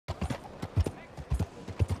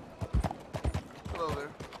Hello there.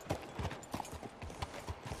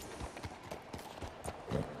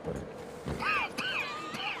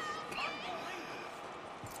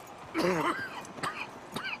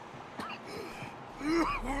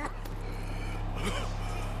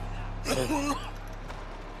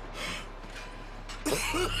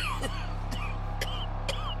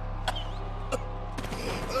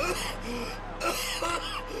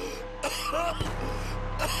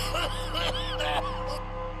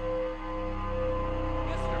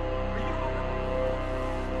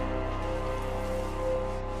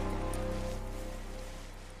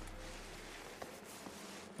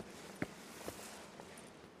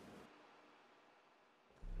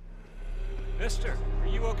 Mister, are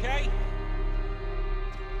you okay?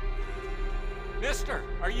 Mister,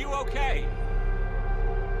 are you okay?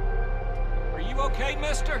 Are you okay,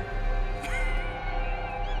 mister?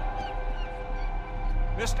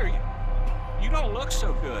 Mister, you don't look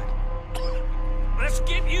so good. Let's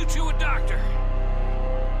get you to a doctor.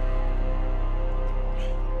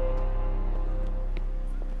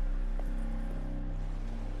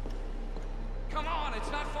 Come on,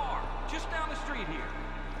 it's not far. Just down the street here.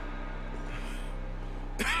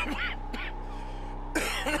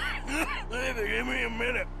 Give me a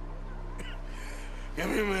minute. Give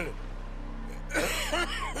me a minute.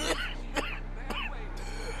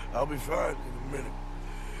 I'll be fine in a minute.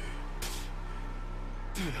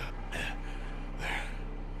 There.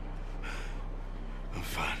 I'm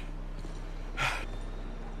fine.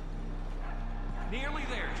 Nearly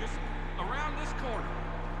there, just around this corner.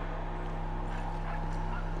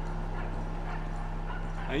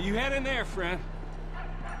 Now you head in there, friend.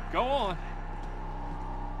 Go on.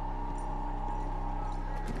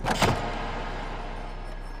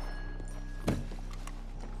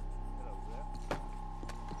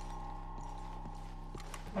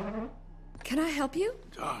 Can I help you?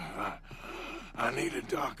 I need a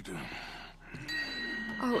doctor.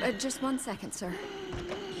 Oh, just 1 second, sir.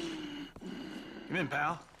 Come in,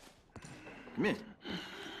 pal. Come in.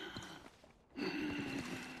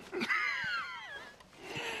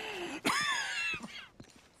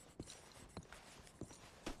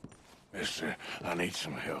 Mister, I need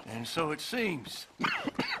some help. And so it seems.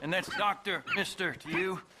 And that's Dr. Mister to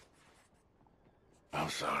you? I'm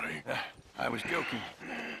sorry. I was joking.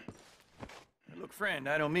 Look, friend,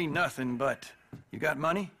 I don't mean nothing, but you got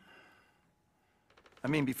money? I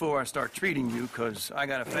mean, before I start treating you, 'cause I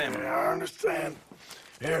got a family. Yeah, I understand.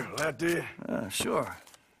 Here, that do. Sure.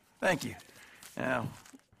 Thank you. Now,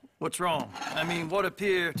 what's wrong? I mean, what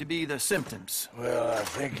appear to be the symptoms? Well, I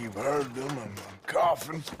think you've heard them. I'm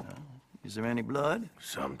coughing. Is there any blood?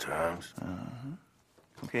 Sometimes.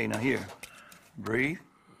 Okay, now here. Breathe.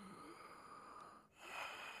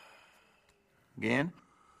 Again.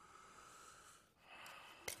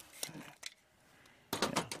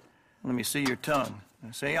 Yeah. Let me see your tongue.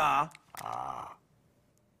 Now say ah. Ah.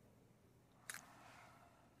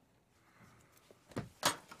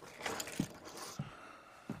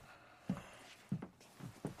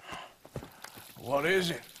 What is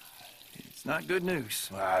it? It's not good news.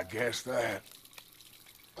 Well, I guess that.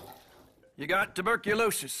 You got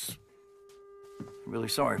tuberculosis. I'm really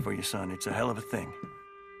sorry for you, son. It's a hell of a thing.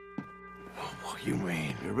 What do you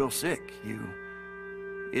mean? You're real sick.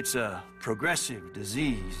 It's a progressive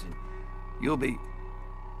disease, and you'll be...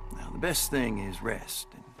 Now, the best thing is rest,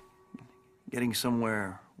 and getting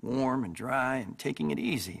somewhere warm and dry, and taking it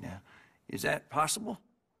easy. Now, is that possible?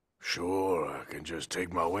 Sure, I can just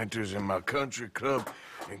take my winters in my country club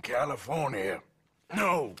in California.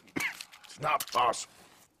 No, it's not possible.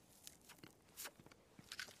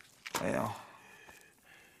 Well,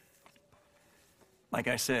 like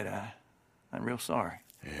I said, I'm real sorry.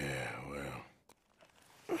 Yeah, well...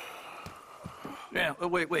 Yeah,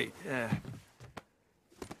 wait.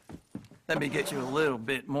 Let me get you a little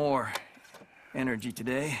bit more energy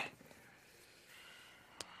today.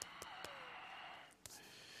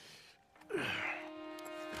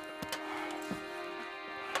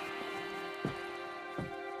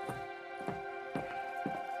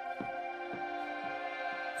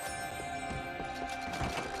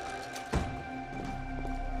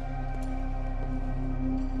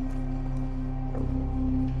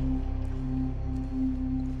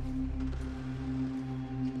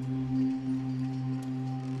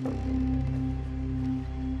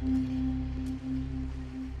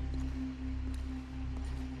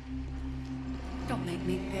 Don't make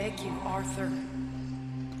me beg you, Arthur.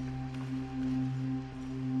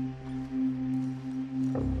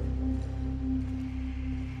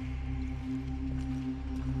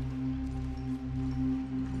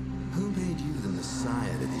 Who made you the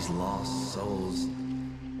Messiah to these lost souls?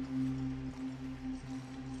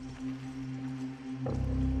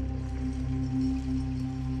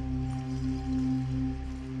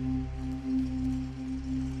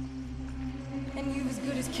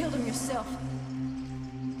 him yourself.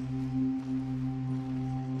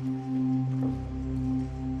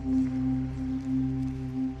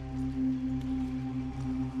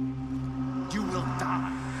 You will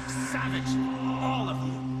die. Savagely. All of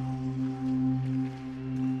you.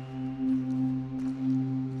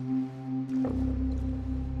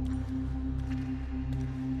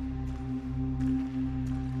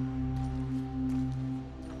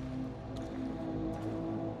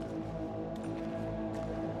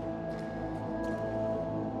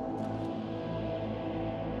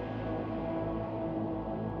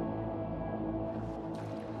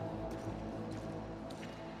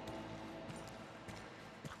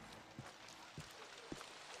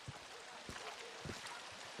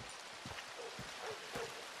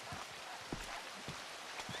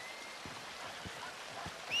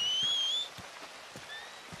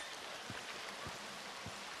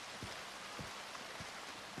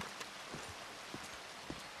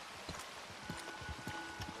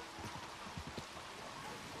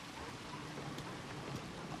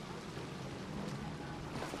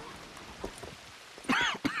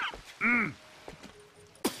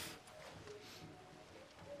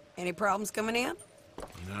 Any problems coming in?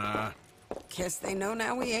 Nah. Guess they know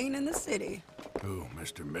now we ain't in the city. Who,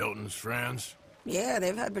 Mr. Milton's friends? Yeah,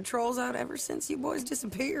 they've had patrols out ever since you boys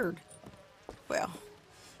disappeared. Well,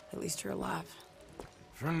 at least you're alive.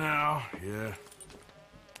 For now, yeah.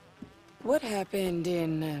 What happened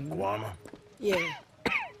in, Guarma? Yeah.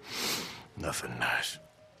 Nothing nice.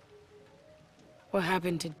 What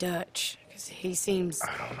happened to Dutch? Because he seems...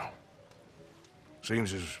 I don't know.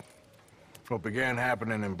 Seems as what began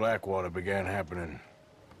happening in Blackwater began happening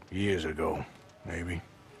years ago, maybe.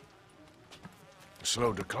 A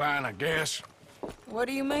slow decline, I guess. What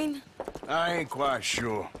do you mean? I ain't quite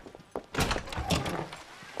sure.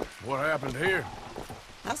 What happened here?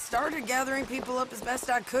 I started gathering people up as best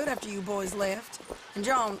I could after you boys left. And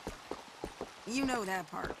John, you know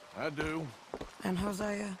that part. I do. And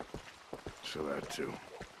Hosea? So that too.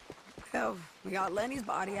 Well, we got Lenny's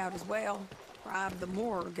body out as well. Robbed the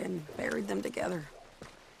morgue and buried them together.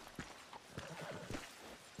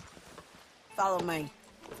 Follow me.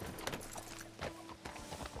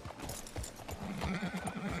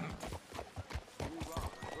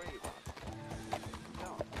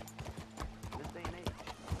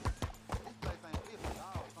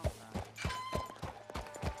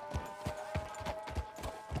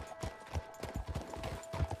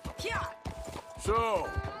 So,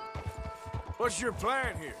 what's your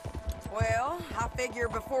plan here? Well, I figure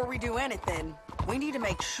before we do anything, we need to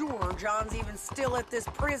make sure John's even still at this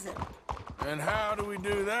prison. And how do we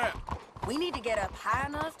do that? We need to get up high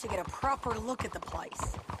enough to get a proper look at the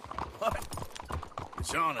place. What?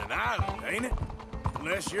 It's on an island, ain't it?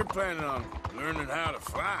 Unless you're planning on learning how to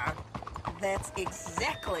fly. That's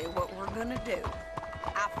exactly what we're gonna do.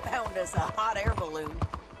 I found us a hot air balloon.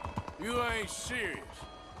 You ain't serious.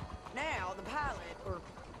 Now, the pilot, or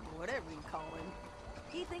whatever you call him,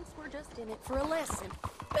 he thinks we're just in it for a lesson.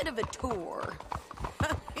 Bit of a tour.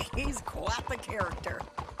 He's quite the character.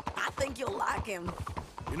 I think you'll like him.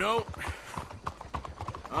 You know,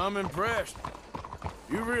 I'm impressed.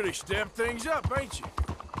 You really stepped things up, ain't you?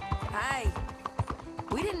 Hey,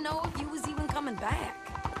 we didn't know if you was even coming back.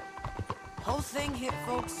 Whole thing hit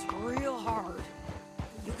folks real hard.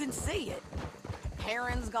 You can see it.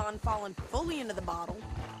 Heron's gone falling fully into the bottle.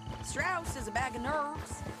 Strauss is a bag of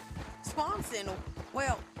nerves.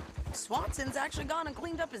 Swanson's actually gone and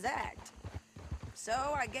cleaned up his act. So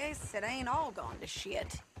I guess it ain't all gone to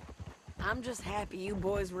shit. I'm just happy you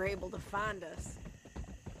boys were able to find us.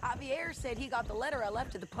 Javier said he got the letter I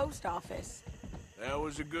left at the post office. That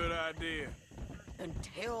was a good idea.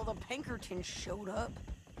 Until the Pinkertons showed up.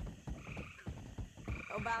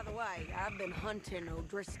 Oh, by the way, I've been hunting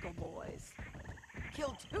O'Driscoll boys.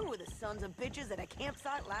 Killed 2 of the sons of bitches at a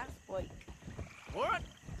campsite last week. What?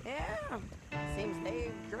 Yeah, seems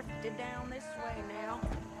they've drifted down this way now.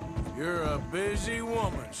 You're a busy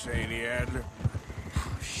woman, Sadie Adler.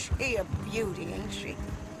 She a beauty, ain't she?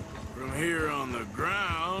 From here on the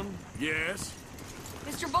ground, yes.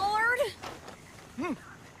 Mr. Bullard?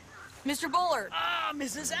 Mr. Bullard. Ah,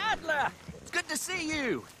 Mrs. Adler! It's good to see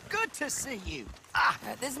you. Good to see you.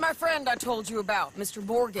 This is my friend I told you about, Mr.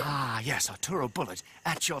 Morgan. Ah, yes, Arturo Bullard.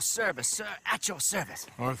 At your service, sir. At your service.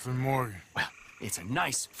 Arthur Morgan. Well, it's a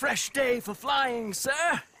nice, fresh day for flying,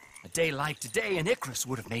 sir. A day like today, an Icarus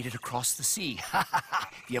would have made it across the sea.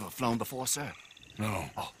 Have you ever flown before, sir? No.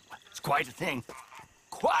 Oh, it's quite a thing.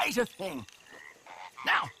 Quite a thing.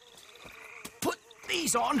 Now, put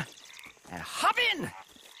these on and hop in.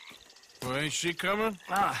 Well, ain't she coming?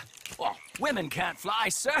 Well, Women can't fly,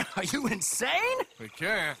 sir. Are you insane? We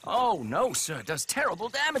can't. Oh, no, sir. It does terrible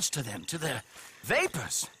damage to them, to their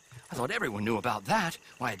vapors. I thought everyone knew about that.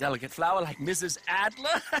 Why, a delicate flower like Mrs.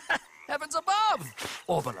 Adler? Heavens above.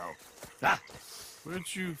 Or below. Ah.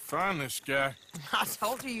 Where'd you find this guy? I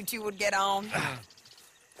told you two would get on.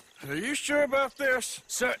 Are you sure about this?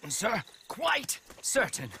 Certain, sir. Quite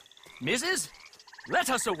certain. Mrs., let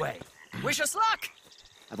us away. Wish us luck.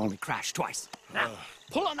 I've only crashed twice. Now,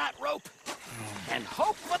 pull on that rope and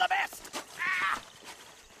hope for the best. Ah!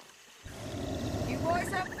 You boys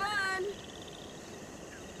have fun.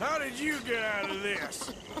 How did you get out of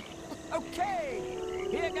this? Okay,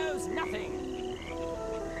 here goes nothing.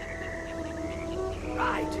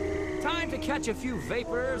 Right, time to catch a few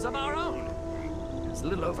vapors of our own. It's a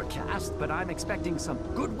little overcast, but I'm expecting some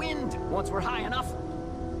good wind once we're high enough.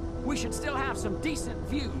 We should still have some decent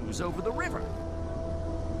views over the river.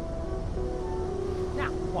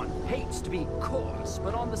 Now, one hates to be coarse,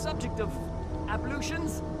 but on the subject of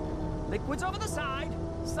ablutions, liquids over the side,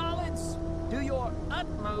 solids, do your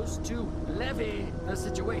utmost to levy the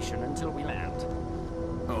situation until we land.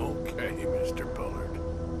 Okay, Mr. Bullard.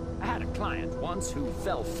 I had a client once who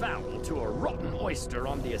fell foul to a rotten oyster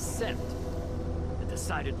on the ascent. A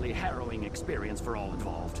decidedly harrowing experience for all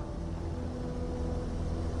involved.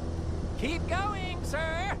 Keep going,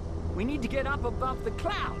 sir! We need to get up above the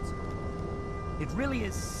clouds. It really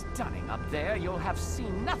is stunning up there. You'll have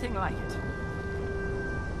seen nothing like it.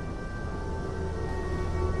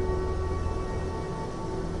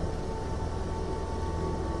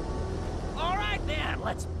 All right, then.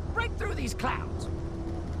 Let's break through these clouds.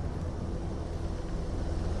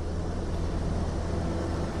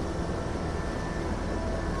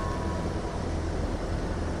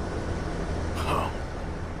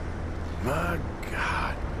 My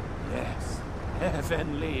God. Yes,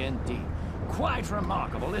 heavenly indeed. Quite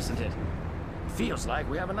remarkable, isn't it? Feels like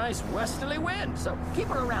we have a nice westerly wind, so keep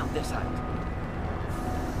her around this height.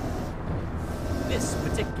 This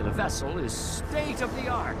particular vessel is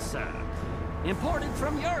state-of-the-art, sir. Imported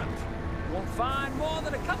from Europe. You won't find more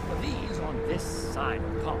than a couple of these on this side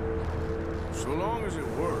of the pond. So long as it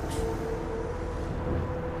works.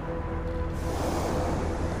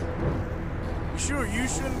 You sure you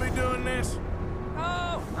shouldn't be doing this?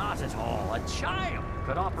 Oh, not at all. A child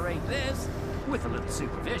could operate this with a little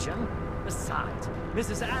supervision. Besides,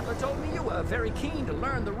 Mrs. Adler told me you were very keen to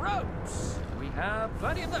learn the ropes. We have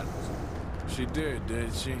plenty of those. She did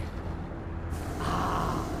she?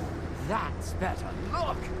 Ah, that's better.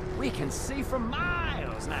 Look, we can see for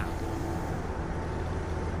miles now.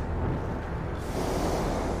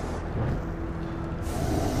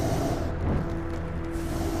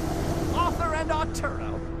 Arthur and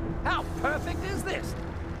Arturo. How perfect is this?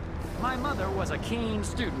 My mother was a keen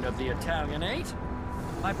student of the Italianate.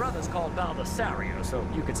 My brother's called Baldassarre, so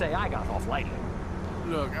you could say I got off lightly.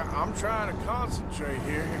 Look, I'm trying to concentrate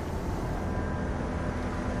here.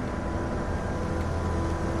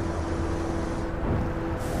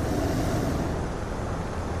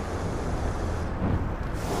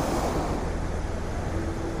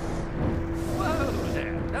 Whoa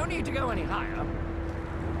there. No need to go any higher.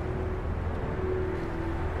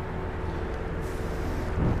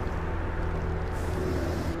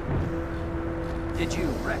 Did you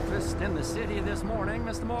breakfast in the city this morning,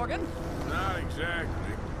 Mr. Morgan? Not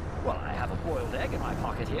exactly. Well, I have a boiled egg in my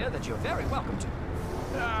pocket here that you're very welcome to.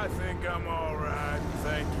 I think I'm all right,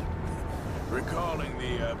 thank you. Recalling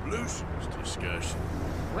the ablutions discussion.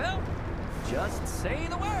 Well, just say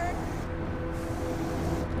the word.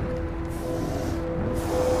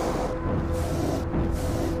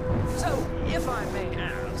 So, if I may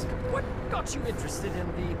ask, what got you interested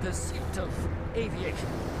in the pursuit of aviation?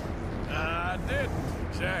 I didn't,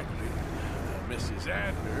 exactly. Mrs.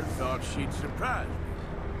 Adler thought she'd surprise me.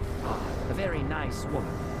 Ah, a very nice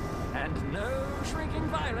woman. And no shrinking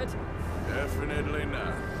violet. Definitely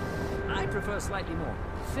not. I prefer slightly more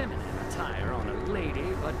feminine attire on a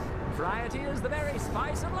lady, but variety is the very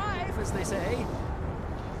spice of life, as they say.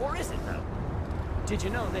 Or is it, though? Did you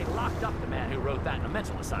know they locked up the man who wrote that in a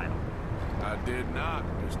mental asylum? I did not,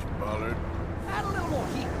 Mr. Bullard. Add a little more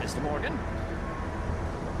heat, Mr. Morgan.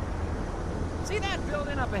 See that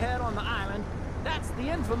building up ahead on the island? That's the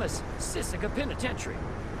infamous Sisika Penitentiary.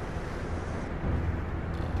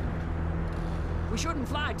 We shouldn't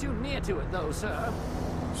fly too near to it, though, sir.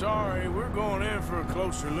 Sorry, we're going in for a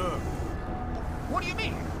closer look. What do you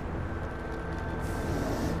mean?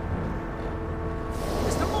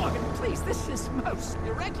 Mr. Morgan, please, this is most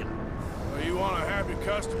irregular. Well, you want a happy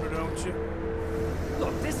customer, don't you?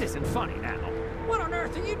 Look, this isn't funny now. What on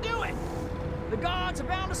earth are you doing? The guards are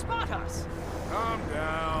bound to spot us. Calm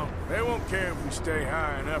down. They won't care if we stay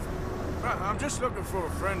high enough. I'm just looking for a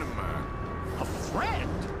friend of mine. A friend?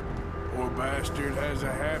 Poor bastard has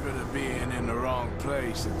a habit of being in the wrong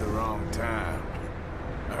place at the wrong time.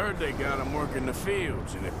 I heard they got him working the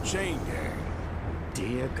fields in a chain gang.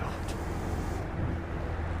 Dear God.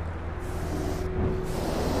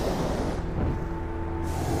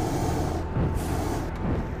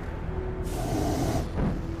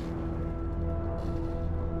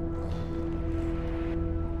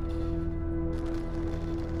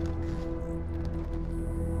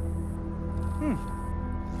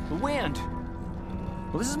 The wind.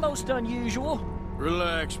 Well, this is most unusual.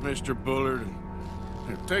 Relax, Mr. Bullard,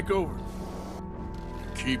 and take over.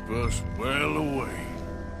 Keep us well away.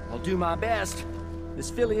 I'll do my best. This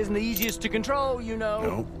filly isn't the easiest to control, you know.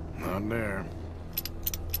 Nope, not there.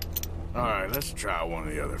 All right, let's try one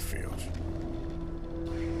of the other fields.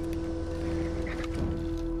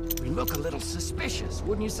 We look a little suspicious,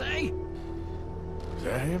 wouldn't you say? Is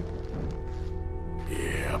that him?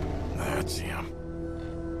 Yeah, that's him.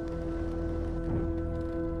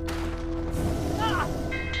 Ah!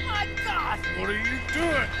 My God! What are you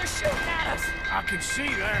doing? They're shooting at us! I can see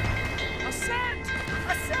that. A scent!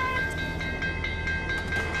 A scent!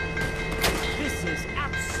 This is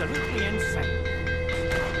absolutely insane.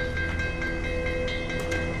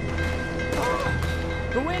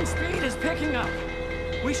 The wind speed is picking up.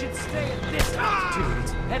 We should stay at this altitude.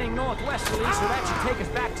 It's heading northwesterly, so that should take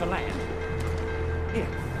us back to land. Dear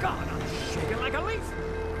God, I'm shaking like a leaf.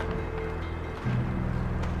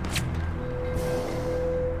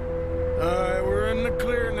 We're in the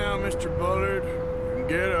clear now, Mr. Bullard. You can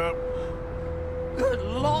get up. Good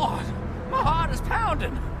Lord, my heart is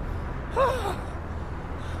pounding.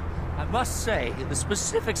 I must say, the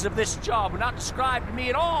specifics of this job were not described to me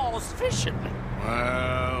at all sufficiently.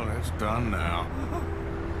 Well, it's done now.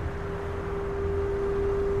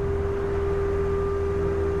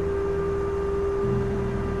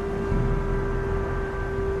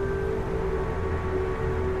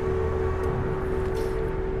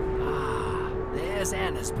 There's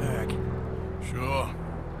Annesburg. Sure.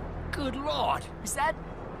 Good Lord, is that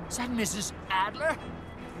Mrs. Adler?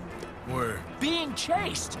 Where? Being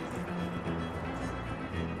chased.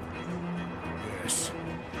 Yes.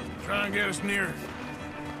 Try and get us near.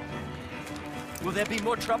 Will there be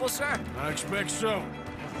more trouble, sir? I expect so.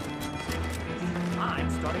 I'm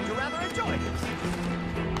starting to rather enjoy this.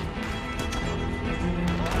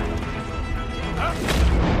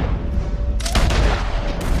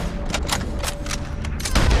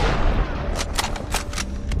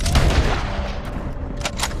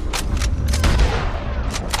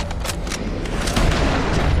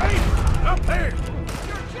 Hey! Up there!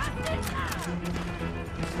 You're just in time.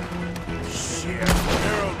 Shit,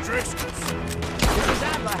 they're O'Driscoll's. Mrs.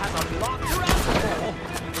 Adler has a lot to answer for.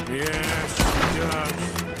 Yes, she does.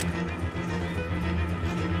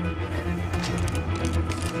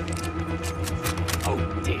 Oh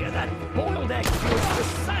dear, that boiled egg feels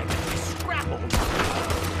decidedly scrappled.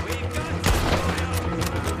 We've got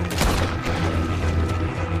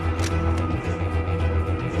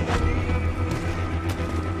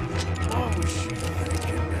Oh, shit, I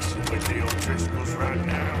can't mess with the O'Driscolls right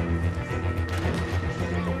now.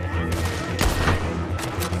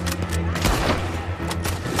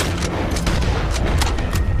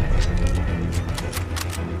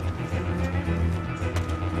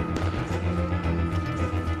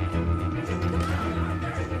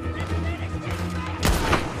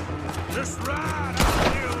 Just ride,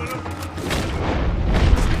 I'll deal with them.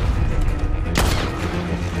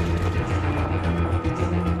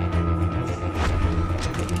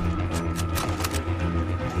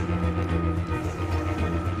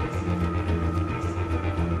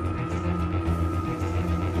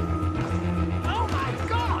 Oh my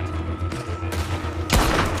God!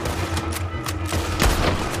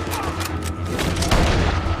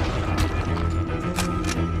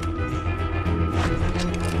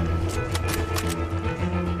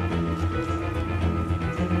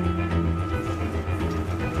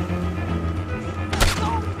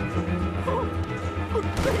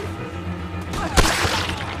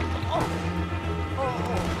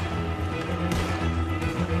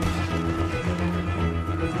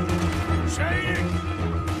 Sadie!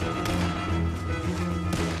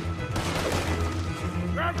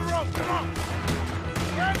 Grab the rope, come on!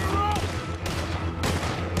 Grab the rope!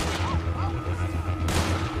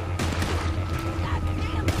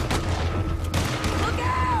 Look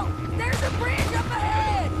out! There's a bridge up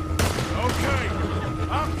ahead! Okay,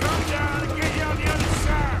 I'll come down and get you on the other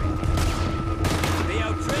side. The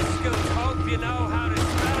O'Driscolls hope you know how to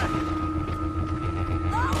spell it.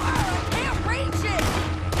 Lower! I can't read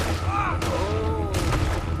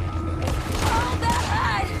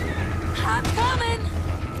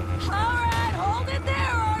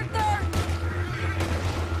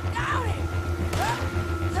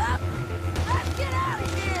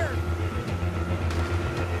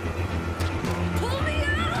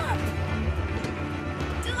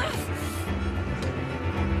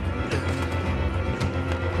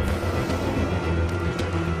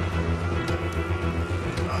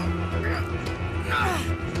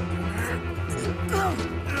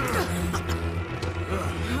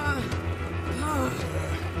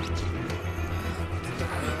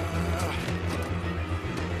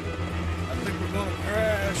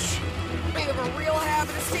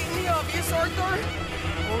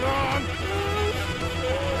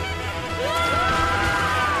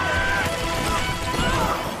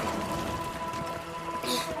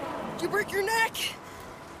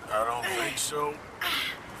so.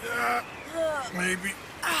 Maybe.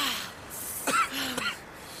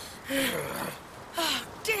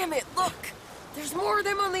 Damn it, look! There's more of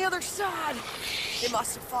them on the other side. They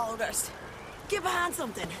must have followed us. Get behind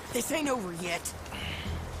something. This ain't over yet.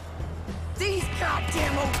 These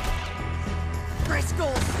goddamn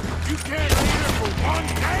Driscolls! You can't leave her for one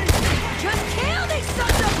day? Just kill these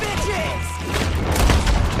sons of bitches!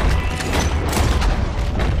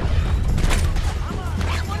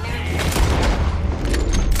 That one there.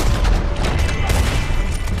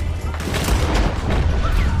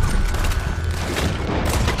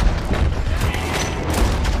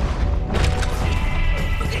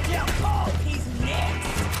 Look at how cold he's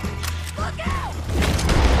next! Look out!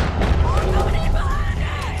 More coming in behind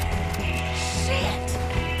us! Shit!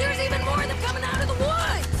 There's even more of them coming out of the woods!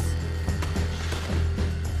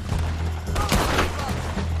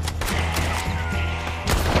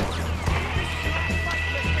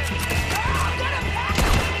 I'm gonna pack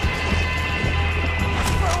him!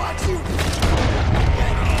 Bro, watch you!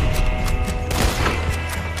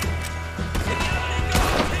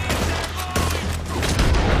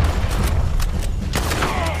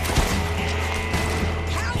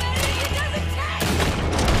 How many of you does it take?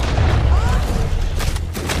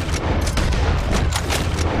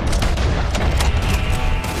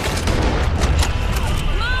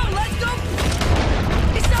 Come on, let's go!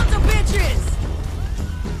 These sons of bitches!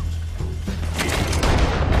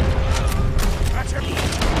 That's him.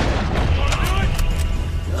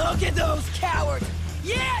 Look at those cowards!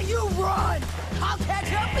 Yeah, you run! I'll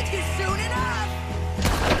catch up with you soon enough!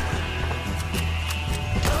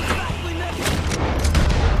 Looks like we make it.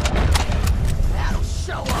 That'll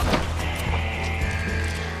show up!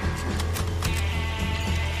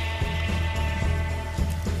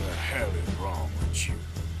 The hell is wrong with you?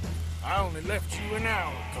 I only left you an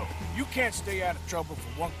hour ago. You can't stay out of trouble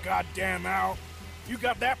for one goddamn hour. You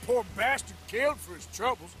got that poor bastard killed for his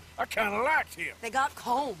troubles. I kinda liked him. They got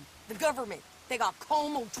Combe, the government. They got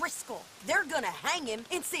Combe O'Driscoll. They're gonna hang him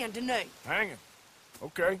in Saint Denis. Hanging.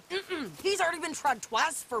 Okay. He's already been tried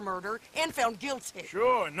twice for murder and found guilty.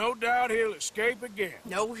 Sure, no doubt he'll escape again.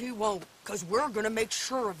 No, he won't, because we're gonna make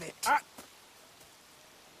sure of it.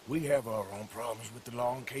 We have our own problems with the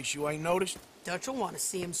law in case you ain't noticed. Dutch will want to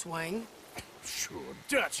see him swing. Sure,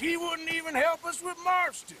 Dutch, he wouldn't even help us with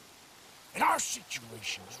Marston. And our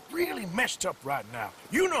situation is really messed up right now.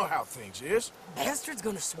 You know how things is. Bastard's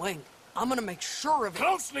gonna swing. I'm gonna make sure of it.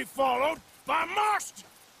 Closely followed by Marston.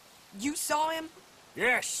 You saw him?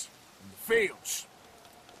 Yes, in the fields.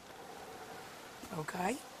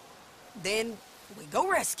 Okay. Then we go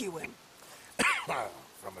rescue him.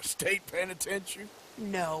 From a state penitentiary?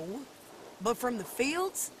 No. But from the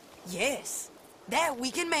fields? Yes. That we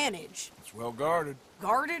can manage. It's well guarded.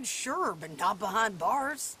 Guarded, sure, but not behind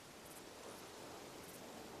bars.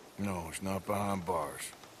 No, it's not behind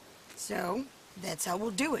bars. So, that's how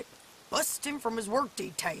we'll do it. Bust him from his work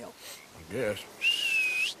detail. I guess.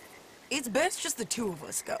 It's best just the two of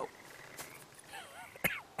us go.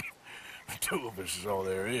 The two of us is all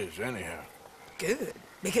there is, anyhow. Good,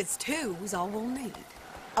 because two is all we'll need.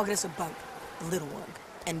 I'll get us a boat, a little one,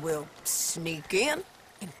 and we'll sneak in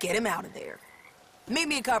and get him out of there. Meet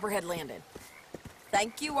me at Copperhead Landing.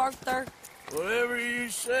 Thank you, Arthur. Whatever you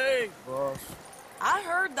say, boss. I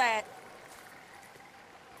heard that.